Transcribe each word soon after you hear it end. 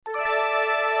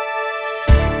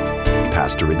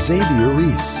Pastor Xavier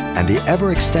Reese and the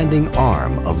ever-extending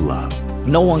arm of love.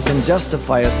 No one can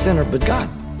justify a sinner but God.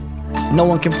 No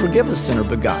one can forgive a sinner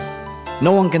but God.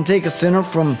 No one can take a sinner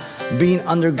from being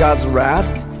under God's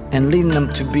wrath and leading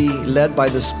them to be led by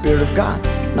the Spirit of God.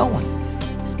 No one.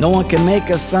 No one can make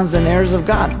us sons and heirs of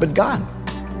God but God.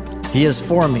 He is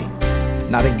for me,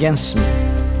 not against me.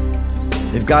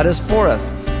 If God is for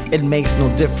us, it makes no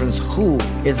difference who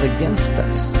is against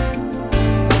us.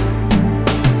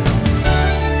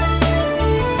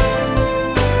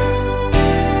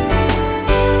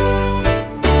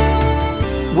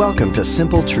 Welcome to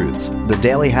Simple Truths, the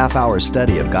daily half-hour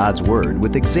study of God's Word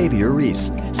with Xavier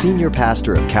Reese, Senior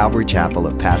Pastor of Calvary Chapel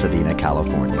of Pasadena,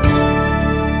 California.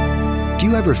 Do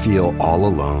you ever feel all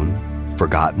alone,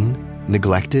 forgotten,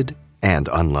 neglected, and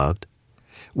unloved?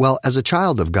 Well, as a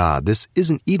child of God, this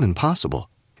isn't even possible.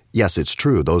 Yes, it's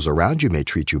true, those around you may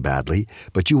treat you badly,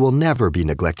 but you will never be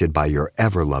neglected by your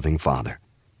ever-loving Father.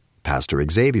 Pastor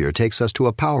Xavier takes us to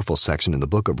a powerful section in the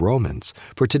book of Romans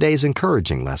for today's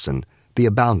encouraging lesson, the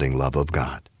abounding love of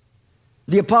God.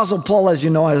 The Apostle Paul, as you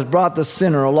know, has brought the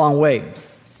sinner a long way.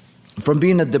 From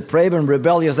being a depraved and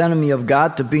rebellious enemy of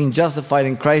God to being justified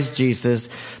in Christ Jesus,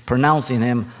 pronouncing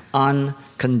him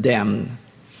uncondemned.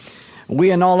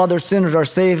 We and all other sinners are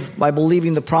saved by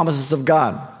believing the promises of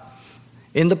God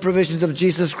in the provisions of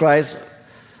Jesus Christ,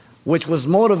 which was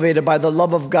motivated by the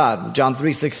love of God, John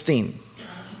 3:16.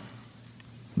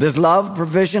 This love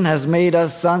provision has made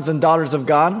us sons and daughters of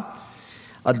God,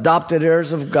 adopted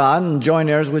heirs of God, and joint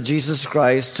heirs with Jesus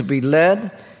Christ to be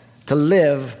led to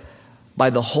live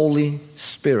by the Holy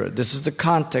Spirit. This is the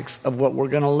context of what we're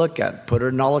going to look at. Put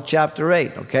it in all of chapter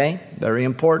 8, okay? Very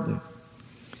important.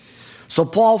 So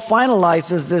Paul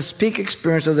finalizes this peak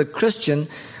experience of the Christian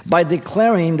by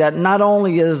declaring that not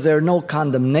only is there no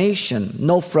condemnation,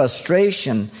 no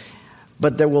frustration,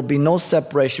 but there will be no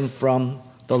separation from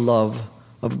the love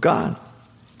of God.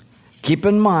 Keep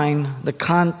in mind the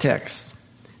context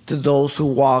to those who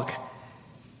walk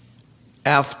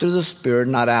after the Spirit,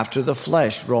 not after the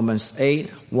flesh. Romans 8,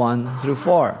 1 through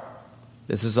 4.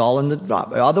 This is all in the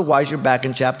drop. Otherwise, you're back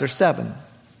in chapter 7.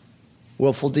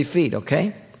 Willful defeat,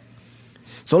 okay?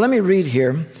 So let me read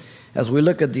here as we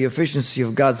look at the efficiency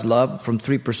of God's love from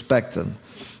three perspectives.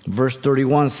 Verse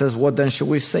 31 says, "What then shall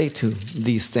we say to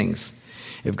these things?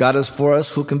 If God is for us,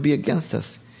 who can be against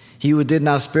us? He who did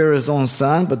not spare his own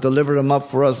son, but delivered him up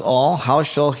for us all, how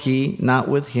shall he not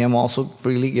with him also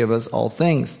freely give us all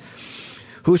things?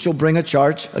 Who shall bring a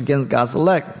charge against God's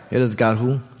elect? It is God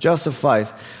who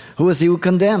justifies. Who is he who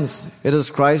condemns? It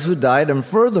is Christ who died, and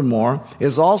furthermore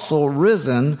is also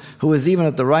risen, who is even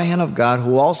at the right hand of God,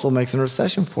 who also makes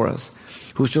intercession for us.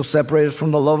 Who shall separate us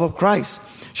from the love of Christ?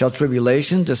 Shall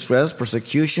tribulation, distress,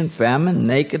 persecution, famine,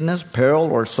 nakedness, peril,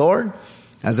 or sword?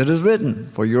 As it is written,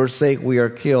 for your sake we are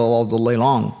killed all the day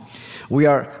long. We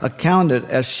are accounted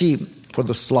as sheep for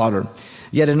the slaughter.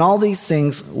 Yet in all these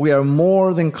things we are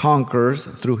more than conquerors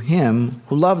through him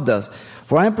who loved us.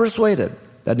 For I am persuaded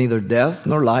that neither death,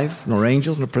 nor life, nor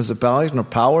angels, nor principalities, nor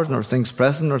powers, nor things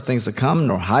present, nor things to come,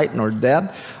 nor height, nor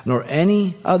depth, nor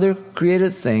any other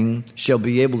created thing shall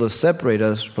be able to separate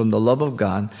us from the love of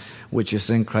God, which is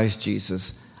in Christ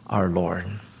Jesus our Lord."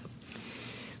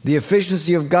 The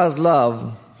efficiency of God's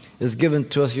love is given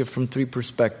to us here from three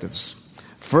perspectives.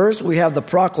 First, we have the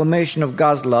proclamation of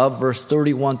God's love, verse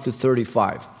 31 to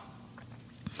 35.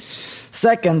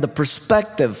 Second, the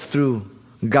perspective through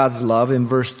God's love in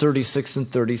verse 36 and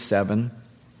 37.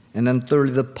 And then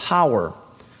thirdly, the power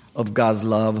of God's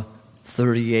love,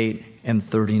 38 and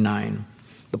 39.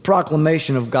 The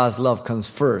proclamation of God's love comes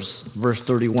first, verse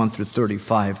 31 through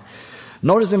 35.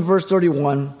 Notice in verse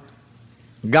 31,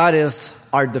 God is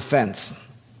our defense.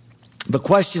 The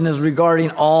question is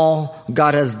regarding all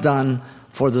God has done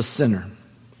for the sinner.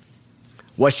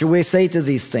 What should we say to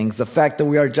these things? The fact that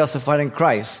we are justified in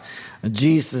Christ.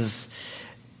 Jesus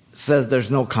says there's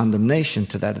no condemnation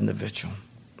to that individual.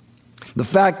 The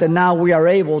fact that now we are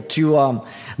able to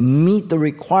meet the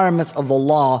requirements of the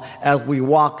law as we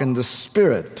walk in the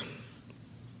Spirit.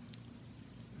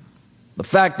 The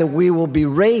fact that we will be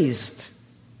raised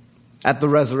at the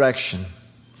resurrection.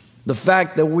 The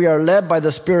fact that we are led by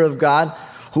the Spirit of God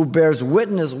who bears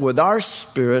witness with our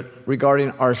spirit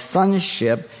regarding our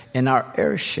sonship and our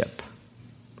heirship.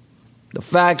 The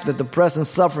fact that the present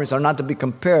sufferings are not to be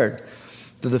compared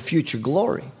to the future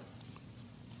glory.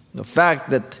 The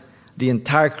fact that the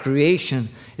entire creation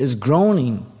is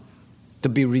groaning to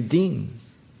be redeemed.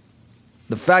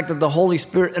 The fact that the Holy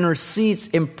Spirit intercedes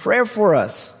in prayer for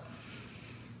us.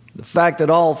 The fact that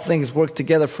all things work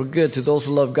together for good to those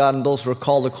who love God and those who are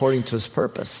called according to his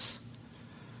purpose.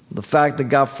 The fact that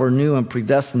God foreknew and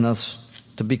predestined us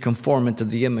to be conformed into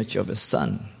the image of his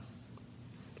Son.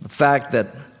 The fact that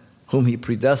whom he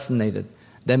predestinated,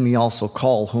 them he also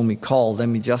called. Whom he called,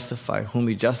 them he justified. Whom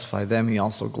he justified, them he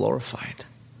also glorified.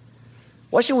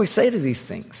 What should we say to these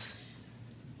things?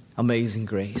 Amazing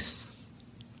grace.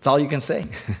 That's all you can say.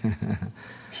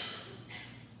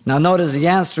 Now notice the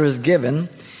answer is given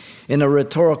in a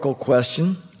rhetorical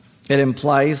question. It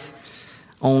implies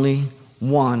only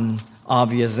one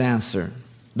obvious answer.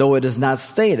 Though it is not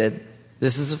stated,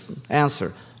 this is the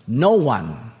answer. No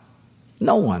one.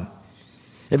 No one.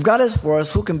 If God is for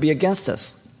us, who can be against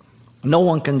us? No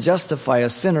one can justify a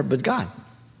sinner but God.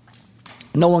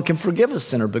 No one can forgive a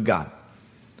sinner but God.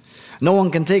 No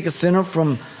one can take a sinner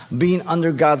from being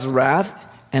under God's wrath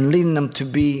and leading them to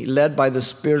be led by the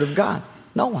Spirit of God.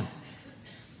 No one.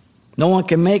 No one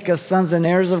can make us sons and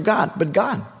heirs of God but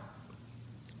God.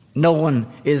 No one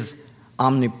is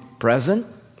omnipresent,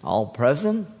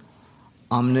 all-present,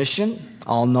 omniscient,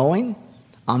 all-knowing,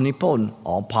 omnipotent,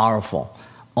 all-powerful.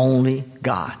 Only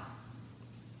God.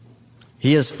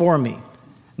 He is for me,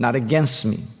 not against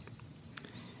me.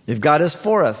 If God is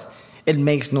for us, it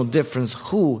makes no difference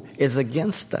who is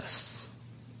against us.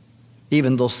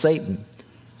 Even though Satan,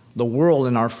 the world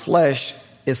and our flesh,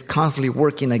 is constantly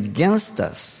working against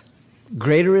us,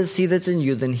 greater is he that's in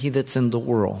you than he that's in the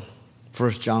world.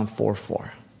 1 John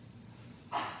 4:4.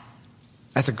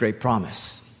 That's a great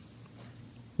promise.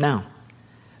 Now,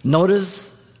 notice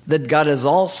that God is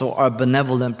also our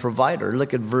benevolent provider.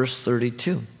 Look at verse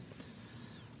 32.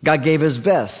 God gave his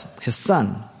best, his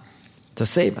Son, to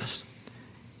save us.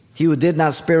 He who did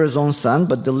not spare his own Son,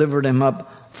 but delivered him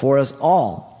up for us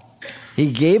all.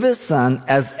 He gave his Son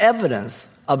as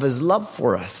evidence of his love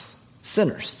for us,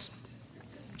 sinners.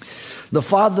 The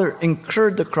Father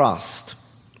incurred the cross.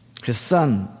 His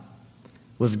Son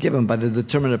was given by the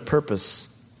determinate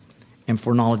purpose and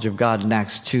foreknowledge of God in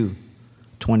Acts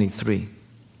 2:23.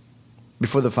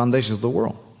 Before the foundations of the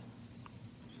world.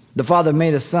 The Father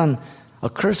made his Son a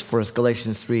curse for us,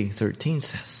 Galatians 3:13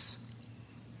 says.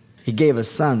 He gave his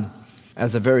Son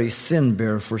as a very sin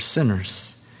bearer for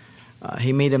sinners.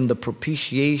 He made him the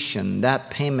propitiation, that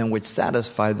payment which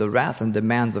satisfied the wrath and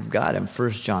demands of God in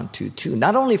 1 John 2:2.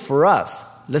 Not only for us,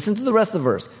 listen to the rest of the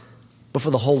verse, but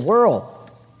for the whole world.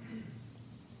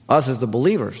 Us as the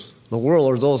believers, the world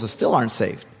or those that still aren't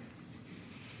saved.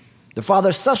 The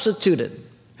Father substituted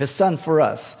his Son for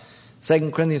us.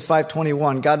 2 Corinthians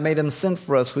 5:21, God made him sin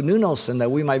for us who knew no sin,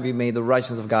 that we might be made the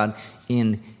righteousness of God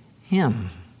in him.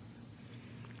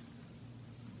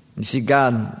 You see,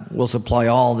 God will supply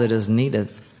all that is needed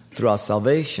throughout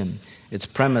salvation. It's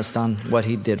premised on what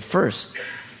he did first.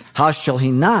 How shall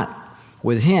he not,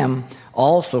 with him,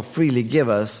 also freely give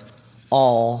us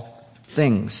all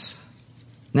things?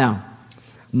 Now,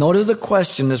 notice the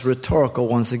question is rhetorical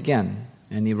once again,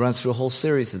 and he runs through a whole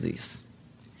series of these.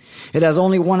 It has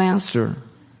only one answer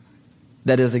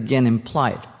that is again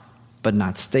implied, but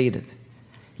not stated.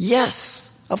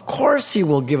 Yes, of course he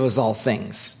will give us all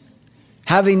things.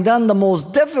 Having done the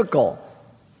most difficult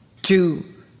to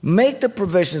make the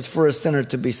provisions for a sinner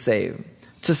to be saved,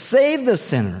 to save the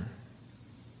sinner,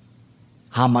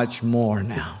 how much more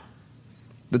now?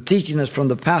 The teaching is from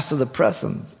the past to the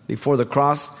present. Before the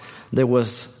cross, there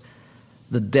was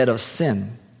the debt of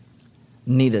sin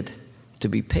needed to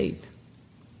be paid.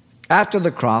 After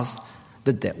the cross,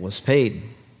 the debt was paid.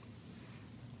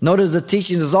 Notice the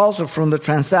teaching is also from the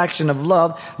transaction of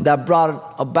love that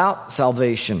brought about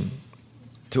salvation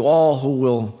to all who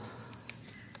will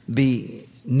be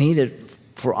needed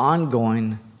for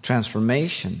ongoing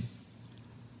transformation.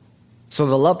 So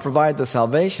the love provided the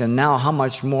salvation. Now how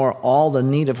much more all the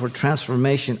needed for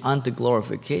transformation unto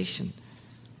glorification.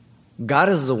 God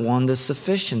is the one that's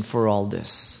sufficient for all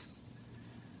this.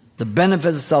 The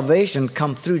benefits of salvation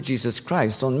come through Jesus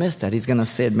Christ. Don't miss that. He's going to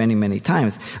say it many, many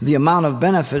times. The amount of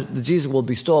benefit that Jesus will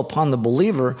bestow upon the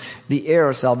believer, the heir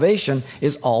of salvation,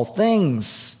 is all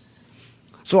things.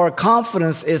 So our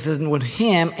confidence is in with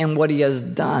him and what he has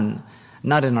done,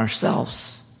 not in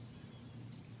ourselves.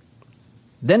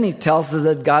 Then he tells us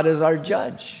that God is our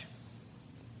judge,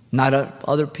 not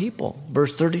other people.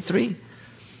 Verse 33.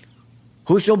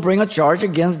 Who shall bring a charge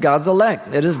against God's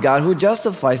elect? It is God who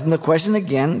justifies. And the question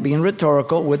again, being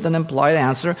rhetorical with an implied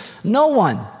answer, no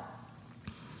one.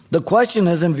 The question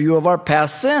is in view of our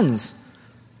past sins.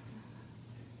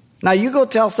 Now you go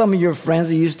tell some of your friends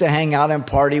that you used to hang out and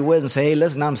party with and say, hey,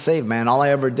 listen, I'm saved, man. All I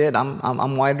ever did,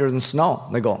 I'm whiter than snow.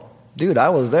 They go, dude, I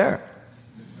was there.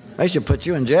 They should put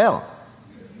you in jail.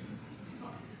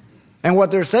 And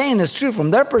what they're saying is true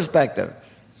from their perspective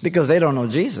because they don't know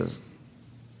Jesus.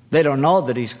 They don't know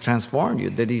that he's transformed you,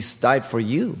 that he's died for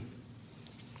you.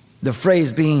 The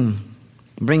phrase being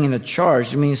Bringing a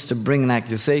charge means to bring an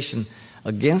accusation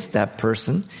against that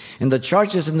person. And the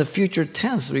charge is in the future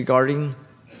tense regarding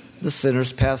the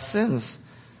sinner's past sins.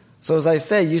 So as I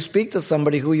say, you speak to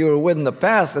somebody who you were with in the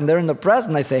past, and they're in the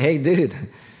present. I say, hey, dude,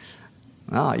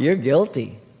 you're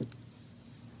guilty.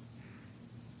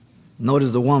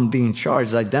 Notice the one being charged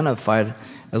is identified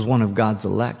as one of God's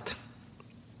elect.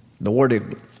 The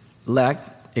word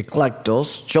elect,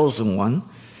 eklektos, chosen one,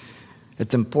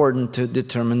 it's important to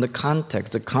determine the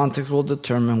context. The context will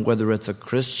determine whether it's a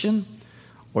Christian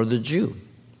or the Jew.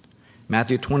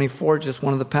 Matthew 24, just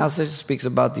one of the passages, speaks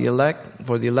about the elect,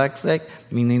 for the elect's sake,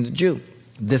 meaning the Jew.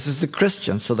 This is the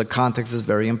Christian, so the context is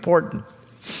very important.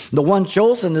 The one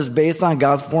chosen is based on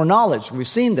God's foreknowledge. We've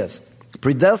seen this.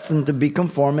 Predestined to be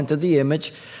conformed into the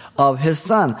image of his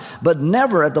Son, but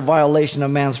never at the violation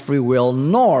of man's free will,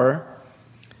 nor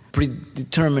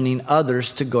predetermining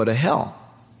others to go to hell.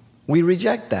 We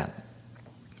reject that.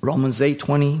 Romans 8,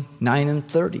 29 and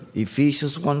 30.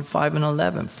 Ephesians 1, 5 and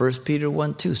 11. 1 Peter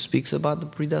 1, 2 speaks about the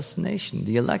predestination,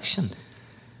 the election.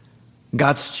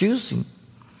 God's choosing.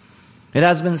 It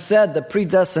has been said that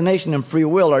predestination and free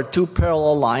will are two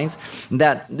parallel lines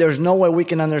that there's no way we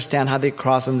can understand how they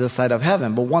cross on this side of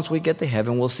heaven. But once we get to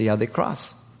heaven, we'll see how they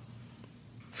cross.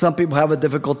 Some people have a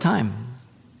difficult time.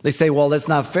 They say, well, that's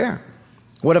not fair.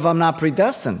 What if I'm not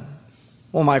predestined?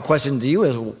 Well, my question to you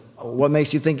is, what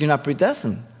makes you think you're not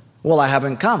predestined? Well, I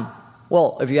haven't come.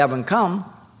 Well, if you haven't come,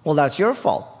 well, that's your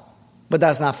fault. But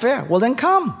that's not fair. Well, then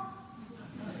come.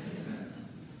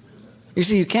 You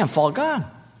see, you can't fault God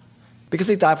because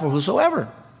he died for whosoever.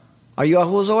 Are you a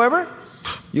whosoever?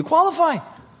 You qualify.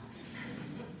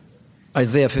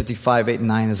 Isaiah 55, 8 and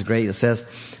 9 is great. It says,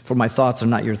 for my thoughts are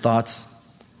not your thoughts,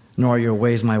 nor are your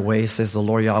ways my ways, says the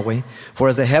Lord Yahweh. For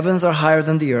as the heavens are higher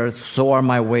than the earth, so are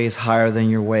my ways higher than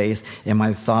your ways, and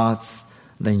my thoughts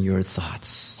than your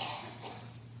thoughts.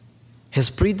 His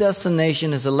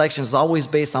predestination, his election is always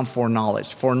based on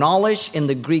foreknowledge. Foreknowledge in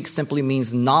the Greek simply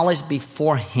means knowledge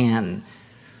beforehand.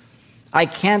 I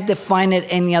can't define it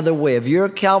any other way. If you're a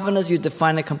Calvinist, you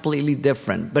define it completely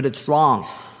different, but it's wrong.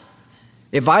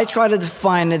 If I try to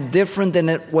define it different than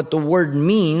what the word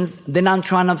means, then I'm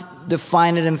trying to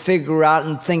define it and figure out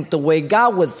and think the way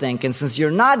God would think. And since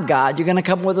you're not God, you're going to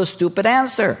come with a stupid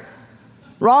answer.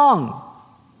 Wrong.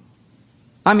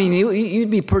 I mean, you'd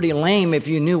be pretty lame if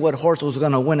you knew what horse was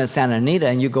going to win at Santa Anita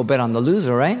and you go bet on the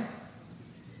loser, right?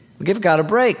 Give God a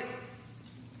break.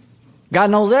 God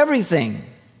knows everything.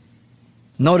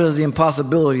 Notice the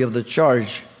impossibility of the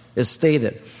charge is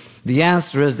stated. The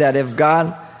answer is that it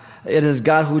is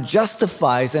God who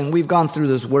justifies, and we've gone through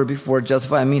this word before.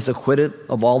 Justify means acquitted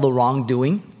of all the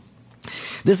wrongdoing.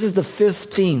 This is the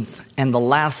 15th and the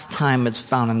last time it's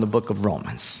found in the book of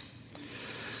Romans.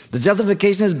 The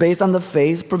justification is based on the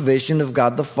faith provision of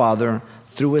God the Father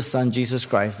through his Son Jesus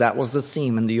Christ. That was the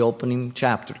theme in the opening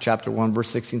chapter 1, verse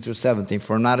 16 through 17.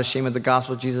 For I'm not ashamed of the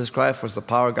gospel of Jesus Christ, for it's the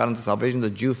power of God unto salvation, the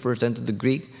Jew first and to the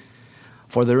Greek.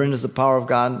 For therein is the power of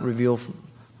God revealed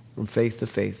from faith to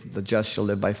faith. The just shall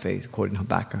live by faith, according to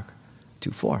Habakkuk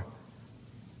 2:4.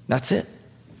 That's it.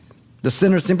 The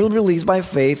sinner simply believes by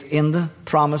faith in the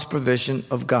promised provision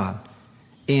of God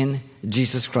in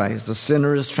Jesus Christ. The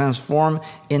sinner is transformed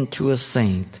into a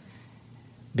saint,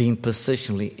 being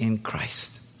positionally in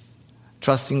Christ,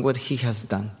 trusting what he has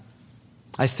done.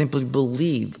 I simply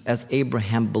believe as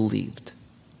Abraham believed.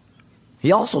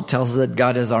 He also tells us that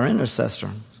God is our intercessor.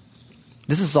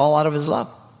 This is all out of his love.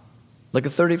 Look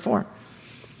at 34.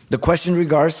 The question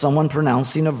regards someone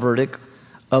pronouncing a verdict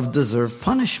of deserved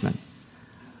punishment.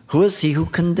 Who is he who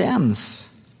condemns?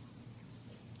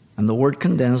 And the word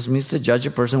condemns means to judge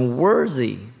a person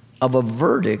worthy of a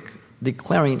verdict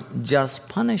declaring just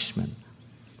punishment.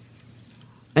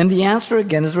 And the answer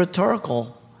again is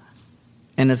rhetorical,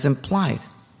 and it's implied.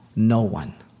 No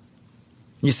one.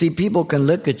 You see, people can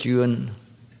look at you and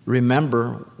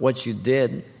remember what you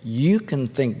did. You can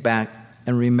think back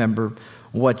and remember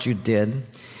what you did.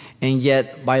 And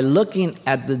yet, by looking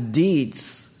at the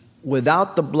deeds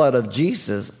without the blood of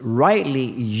Jesus, rightly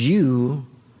you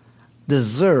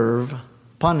deserve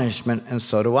punishment, and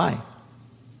so do I.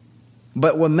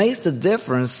 But what makes the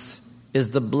difference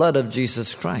is the blood of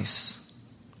Jesus Christ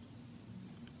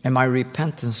and my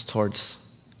repentance towards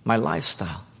my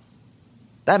lifestyle.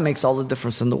 That makes all the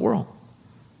difference in the world.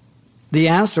 The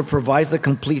answer provides the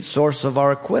complete source of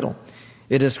our acquittal.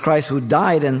 It is Christ who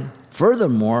died and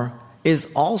furthermore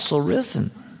is also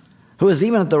risen, who is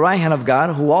even at the right hand of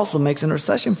God, who also makes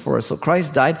intercession for us. So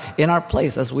Christ died in our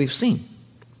place, as we've seen.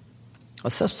 A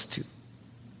substitute.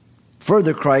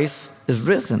 Further, Christ is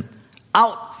risen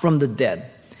out from the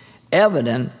dead,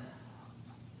 evident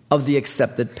of the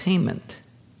accepted payment.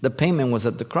 The payment was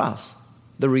at the cross.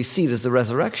 The receipt is the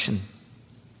resurrection.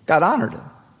 God honored it.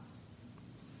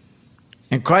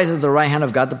 And Christ is the right hand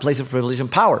of God, the place of privilege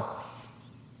and power.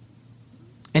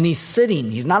 And he's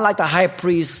sitting. He's not like the high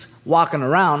priest walking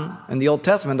around. In the Old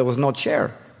Testament, there was no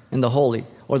chair in the holy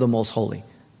or the most holy.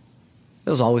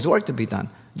 There was always work to be done.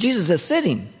 Jesus is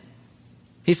sitting.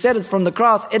 He said it from the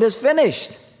cross, it is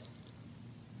finished.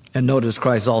 And notice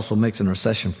Christ also makes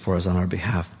intercession for us on our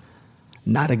behalf,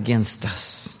 not against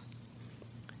us.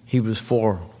 Hebrews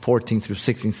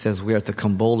 4:14-16 says we are to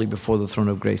come boldly before the throne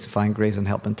of grace to find grace and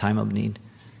help in time of need.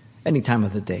 Any time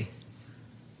of the day.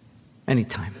 Any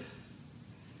time.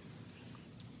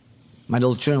 My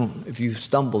little children, if you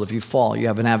stumble, if you fall, you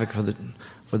have an advocate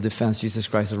for defense, Jesus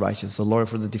Christ the righteous, the lawyer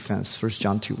for the defense, 1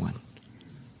 John 2:1.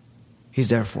 He's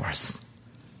there for us.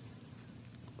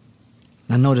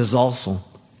 Now notice also,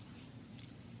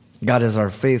 God is our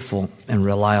faithful and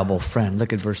reliable friend.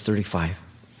 Look at verse 35.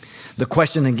 The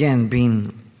question again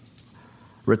being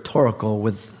rhetorical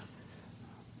with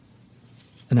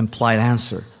an implied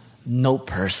answer. No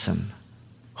person.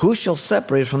 Who shall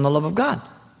separate from the love of God?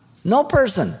 No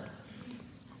person.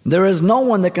 There is no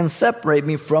one that can separate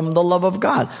me from the love of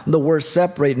God. The word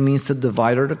separate means to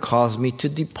divide or to cause me to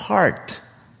depart.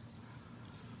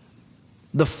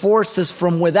 The force is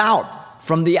from without,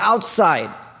 from the outside.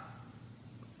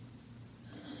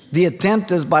 The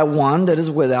attempt is by one that is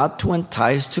without to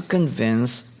entice, to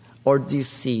convince, or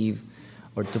deceive,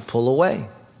 or to pull away.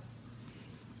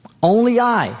 Only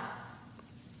I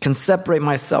can separate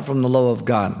myself from the love of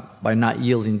God by not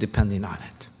yielding, depending on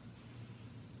it.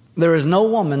 There is no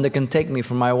woman that can take me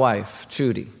from my wife,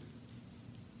 Trudy.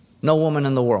 No woman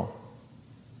in the world.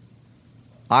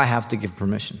 I have to give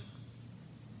permission.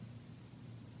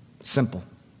 Simple.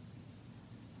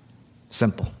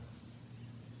 Simple.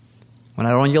 When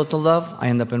I don't yield to love, I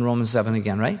end up in Romans 7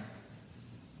 again, right?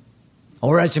 O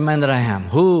wretched man that I am,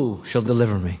 who shall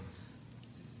deliver me?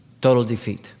 Total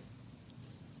defeat.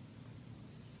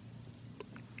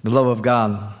 The love of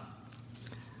God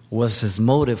was his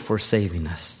motive for saving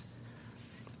us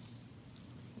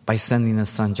by sending his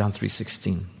son, John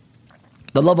 3:16.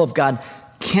 The love of God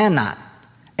cannot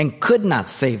and could not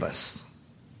save us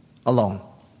alone.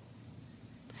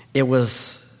 It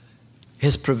was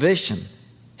his provision,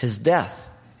 his death,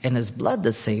 and his blood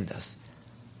that saved us.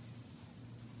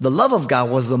 The love of God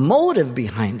was the motive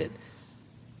behind it.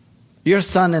 Your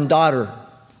son and daughter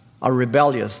are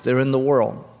rebellious. They're in the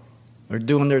world. They're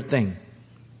doing their thing.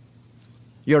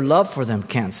 Your love for them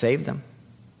can't save them.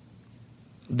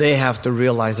 They have to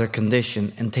realize their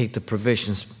condition and take the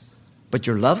provisions. But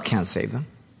your love can't save them.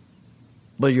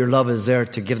 But your love is there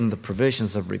to give them the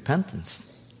provisions of repentance.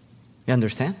 You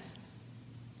understand?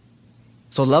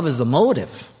 So love is the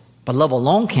motive, but love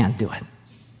alone can't do it.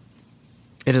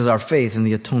 It is our faith in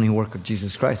the atoning work of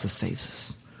Jesus Christ that saves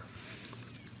us.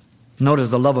 Notice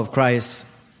the love of Christ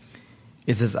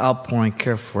is his outpouring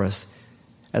care for us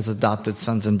as adopted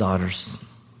sons and daughters.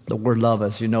 The word love,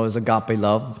 as you know, is agape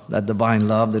love, that divine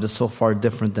love that is so far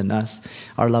different than us.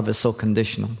 Our love is so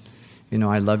conditional.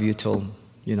 I love you till,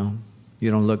 you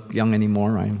don't look young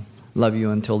anymore. I love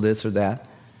you until this or that.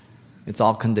 It's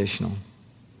all conditional.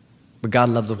 But God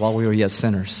loved us while we were yet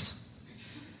sinners.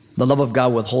 The love of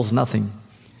God withholds nothing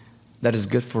that is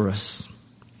good for us.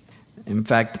 In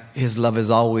fact, his love is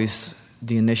always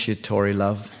the initiatory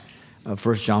love. 1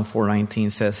 John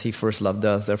 4:19 says, he first loved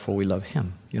us, therefore we love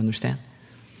him. You understand?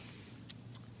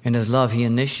 In his love, he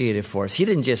initiated for us. He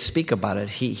didn't just speak about it.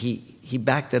 He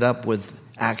backed it up with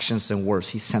actions and words.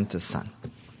 He sent his son.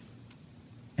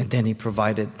 And then he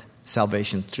provided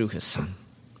salvation through his son.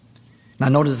 Now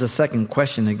notice the second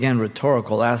question, again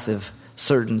rhetorical, as if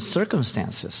certain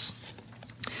circumstances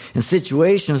and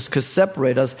situations could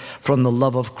separate us from the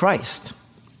love of Christ.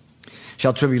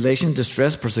 Shall tribulation,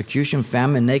 distress, persecution,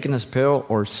 famine, nakedness, peril,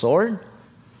 or sword?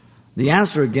 The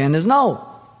answer again is no,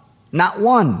 not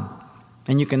one.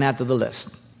 And you can add to the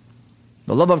list.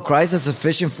 The love of Christ is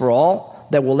sufficient for all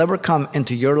that will ever come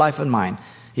into your life and mine.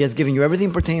 He has given you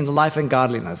everything pertaining to life and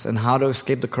godliness and how to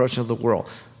escape the corruption of the world.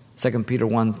 2 Peter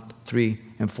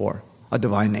 1:3-4, a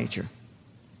divine nature.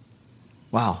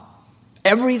 Wow.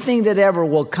 Everything that ever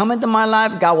will come into my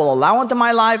life, God will allow into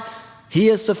my life, he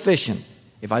is sufficient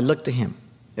if I look to him,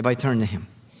 if I turn to him.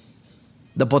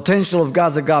 The potential of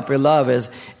God's agape love is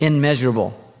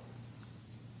immeasurable,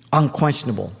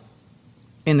 unquestionable,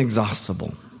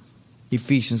 inexhaustible.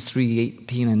 Ephesians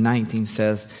 3:18-19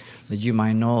 says that you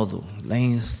might know the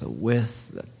length, the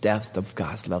width, the depth of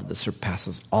God's love that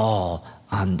surpasses all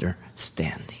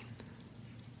understanding.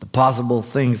 The possible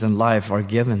things in life are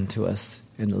given to us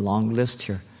in the long list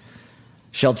here.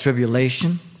 Shall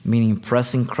tribulation, meaning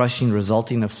pressing, crushing,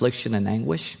 resulting in affliction and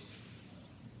anguish?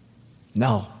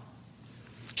 No.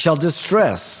 Shall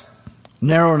distress,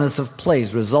 narrowness of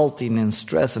place, resulting in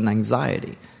stress and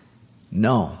anxiety?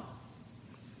 No.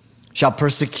 Shall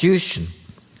persecution,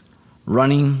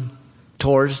 running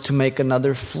towards to make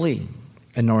another flee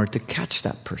in order to catch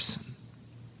that person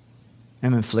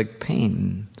and inflict pain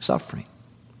and suffering?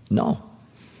 No.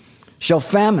 Shall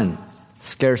famine,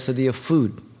 scarcity of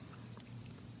food,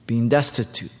 being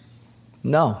destitute?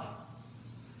 No.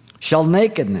 Shall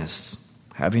nakedness,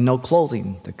 having no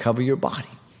clothing to cover your body?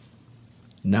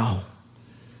 No.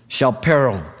 Shall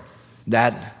peril,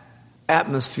 that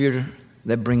atmosphere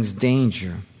that brings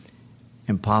danger,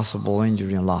 impossible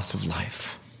injury and loss of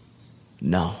life?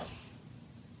 No.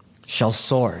 Shall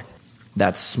sword,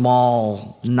 that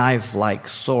small knife-like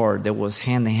sword that was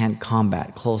hand-to-hand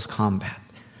combat, close combat,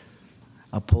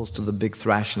 opposed to the big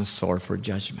thrashing sword for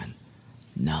judgment?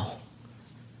 No.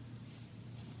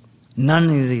 None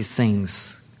of these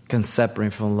things can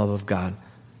separate from the love of God.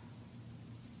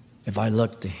 If I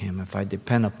look to Him, if I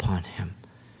depend upon Him.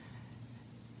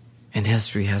 And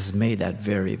history has made that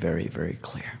very, very, very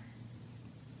clear.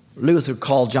 Luther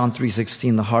called John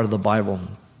 3:16 the heart of the Bible,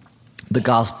 the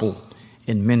gospel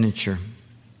in miniature.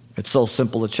 It's so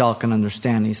simple a child can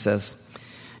understand, he says,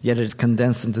 yet it's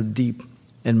condensed into deep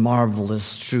and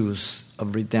marvelous truths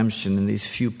of redemption in these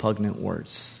few poignant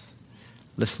words.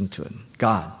 Listen to it.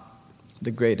 God,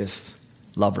 the greatest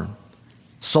lover,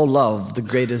 so loved the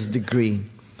greatest degree,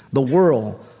 the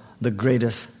world the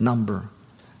greatest number,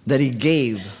 that He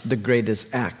gave the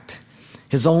greatest act,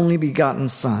 His only begotten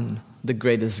Son, the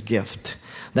greatest gift,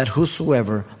 that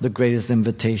whosoever, the greatest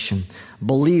invitation,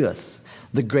 believeth,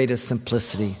 the greatest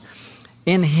simplicity,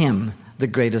 in Him, the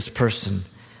greatest person,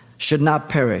 should not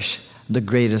perish, the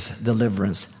greatest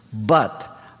deliverance, but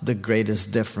the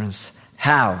greatest difference,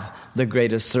 have the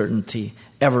greatest certainty,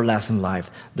 everlasting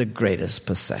life, the greatest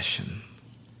possession.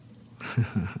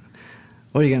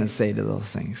 What are you going to say to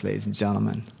those things, ladies and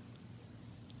gentlemen?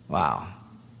 Wow.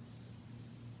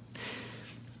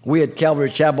 We at Calvary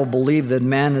Chapel believe that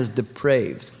man is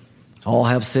depraved. All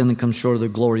have sinned and come short of the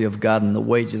glory of God, and the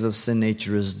wages of sin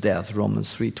nature is death,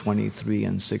 Romans 3:23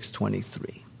 and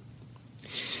 6:23.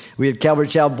 We at Calvary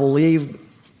Chapel believe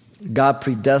God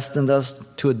predestined us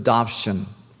to adoption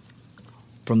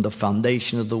from the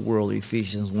foundation of the world,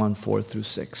 Ephesians 1:4 through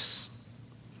 6.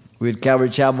 We at Calvary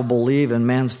Chapel believe in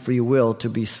man's free will to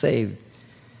be saved,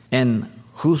 and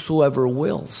whosoever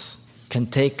wills can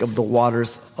take of the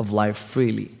waters of life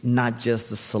freely, not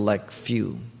just a select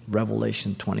few,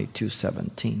 Revelation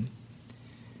 22:17.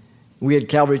 We at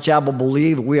Calvary Chapel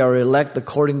believe we are elect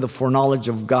according to the foreknowledge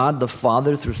of God the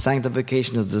Father through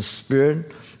sanctification of the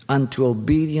Spirit unto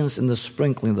obedience in the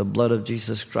sprinkling of the blood of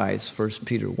Jesus Christ, 1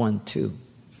 Peter 1:2.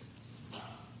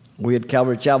 We at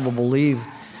Calvary Chapel believe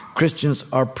Christians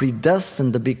are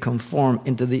predestined to be conformed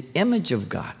into the image of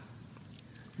God,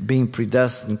 being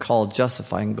predestined, called,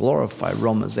 justified, and glorified,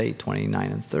 Romans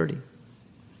 8:29 and 30.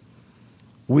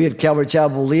 We at Calvary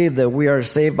Chapel believe that we are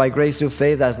saved by grace through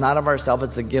faith, as not of ourselves,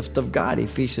 it's a gift of God,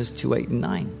 Ephesians 2:8 and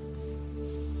 9.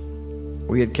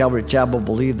 We at Calvary Chapel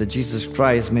believe that Jesus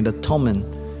Christ made atonement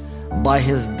by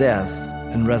His death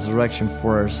and resurrection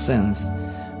for our sins,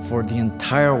 for the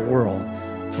entire world,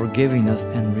 forgiving us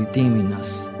and redeeming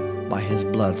us by His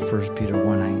blood, 1 Peter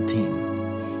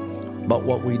 1:19. But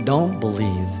what we don't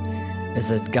believe is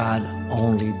that God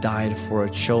only died for a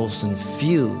chosen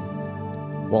few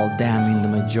while damning the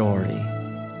majority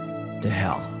to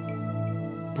hell.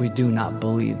 We do not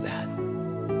believe that.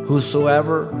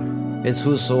 Whosoever is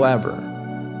whosoever.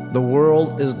 The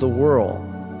world is the world.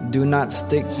 Do not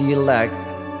stick the elect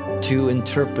to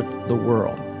interpret the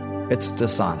world. It's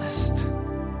dishonest.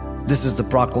 This is the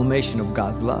proclamation of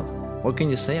God's love. What can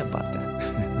you say about that?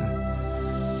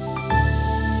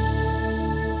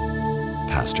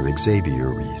 Pastor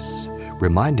Xavier Reese,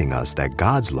 reminding us that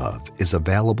God's love is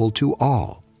available to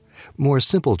all. More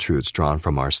simple truths drawn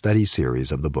from our study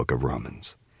series of the book of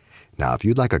Romans. Now, if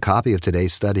you'd like a copy of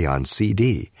today's study on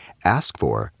CD, ask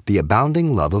for The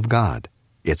Abounding Love of God.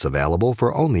 It's available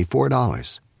for only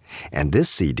 $4. And this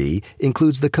CD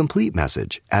includes the complete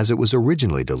message as it was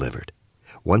originally delivered.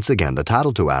 Once again, the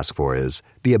title to ask for is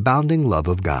The Abounding Love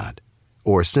of God,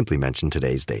 or simply mention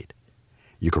today's date.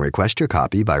 You can request your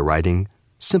copy by writing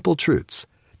Simple Truths,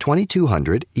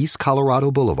 2200 East Colorado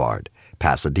Boulevard,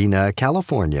 Pasadena,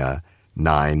 California,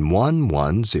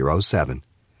 91107.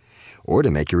 Or to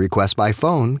make your request by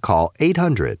phone, call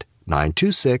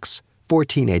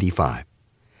 800-926-1485.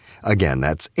 Again,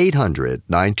 that's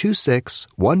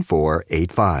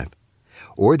 800-926-1485.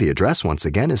 Or the address once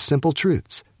again is Simple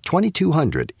Truths,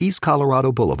 2200 East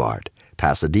Colorado Boulevard,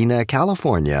 Pasadena,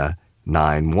 California,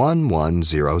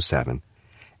 91107.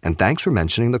 And thanks for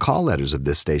mentioning the call letters of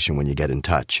this station when you get in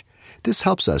touch. This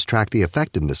helps us track the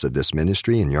effectiveness of this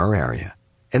ministry in your area.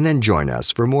 And then join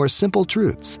us for more Simple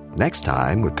Truths next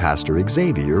time with Pastor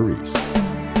Xavier Reese.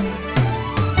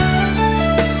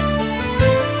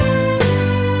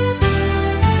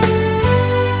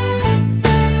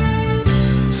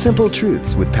 Simple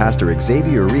Truths with Pastor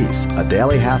Xavier Reese, a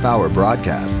daily half-hour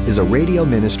broadcast, is a radio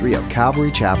ministry of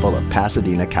Calvary Chapel of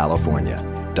Pasadena, California.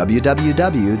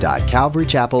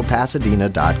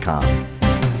 www.calvarychapelpasadena.com.